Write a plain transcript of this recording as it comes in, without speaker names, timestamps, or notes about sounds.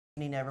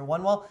Evening,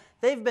 everyone. Well,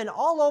 they've been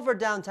all over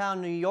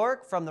downtown New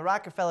York, from the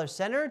Rockefeller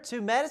Center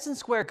to Madison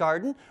Square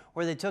Garden,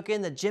 where they took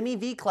in the Jimmy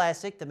V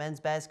Classic, the men's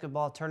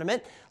basketball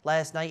tournament.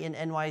 Last night in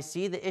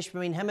NYC, the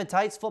Ishpeming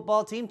Hematites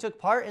football team took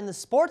part in the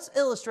Sports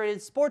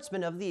Illustrated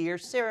Sportsman of the Year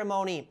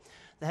ceremony.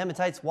 The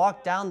Hematites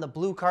walked down the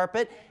blue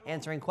carpet,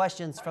 answering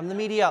questions from the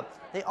media.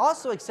 They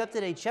also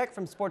accepted a check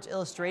from Sports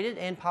Illustrated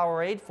and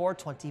Powerade for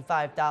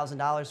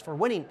 $25,000 for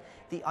winning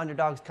the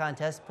Underdogs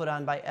contest put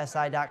on by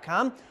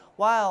SI.com.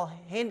 While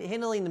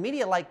handling the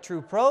media like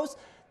true pros,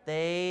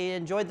 they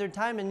enjoyed their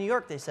time in New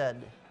York, they said.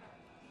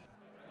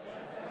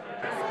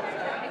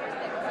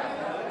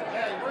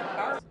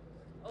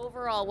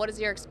 Overall, what has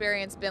your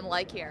experience been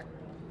like here?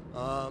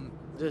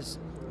 Just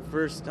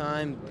first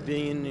time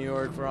being in New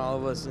York for all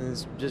of us, and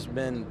it's just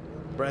been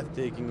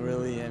breathtaking,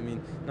 really. I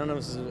mean, none of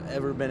us have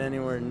ever been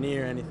anywhere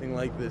near anything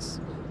like this.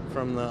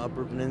 From the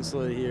Upper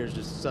Peninsula to here is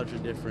just such a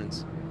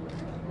difference.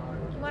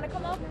 You want to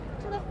come up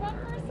to the front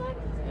for a sec?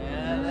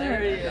 Yeah,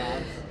 there he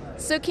is.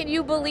 So can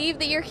you believe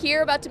that you're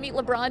here about to meet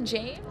LeBron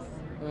James?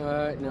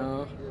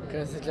 No,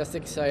 because it's just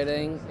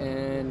exciting,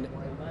 and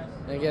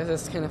I guess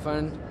it's kind of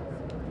fun.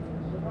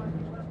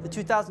 The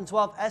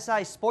 2012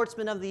 SI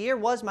Sportsman of the Year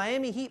was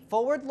Miami Heat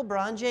forward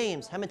LeBron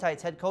James.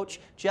 Hematites head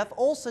coach Jeff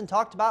Olson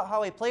talked about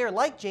how a player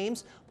like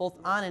James, both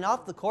on and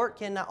off the court,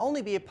 can not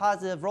only be a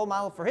positive role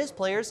model for his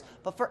players,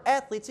 but for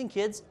athletes and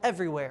kids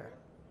everywhere.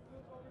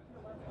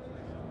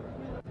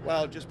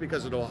 Well, just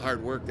because of the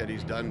hard work that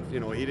he's done, he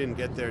didn't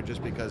get there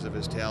just because of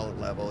his talent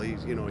level. He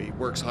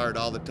works hard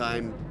all the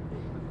time,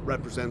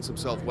 represents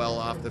himself well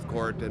off the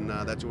court, and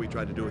that's what we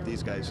try to do with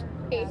these guys.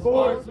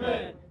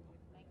 Sportsman!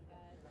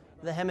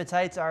 The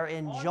Hematites are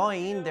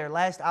enjoying their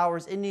last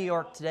hours in New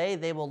York today.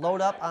 They will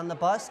load up on the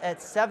bus at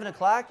 7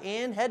 o'clock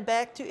and head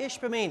back to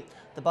Ishpeming.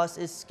 The bus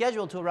is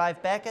scheduled to arrive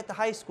back at the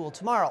high school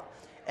tomorrow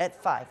at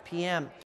 5 p.m.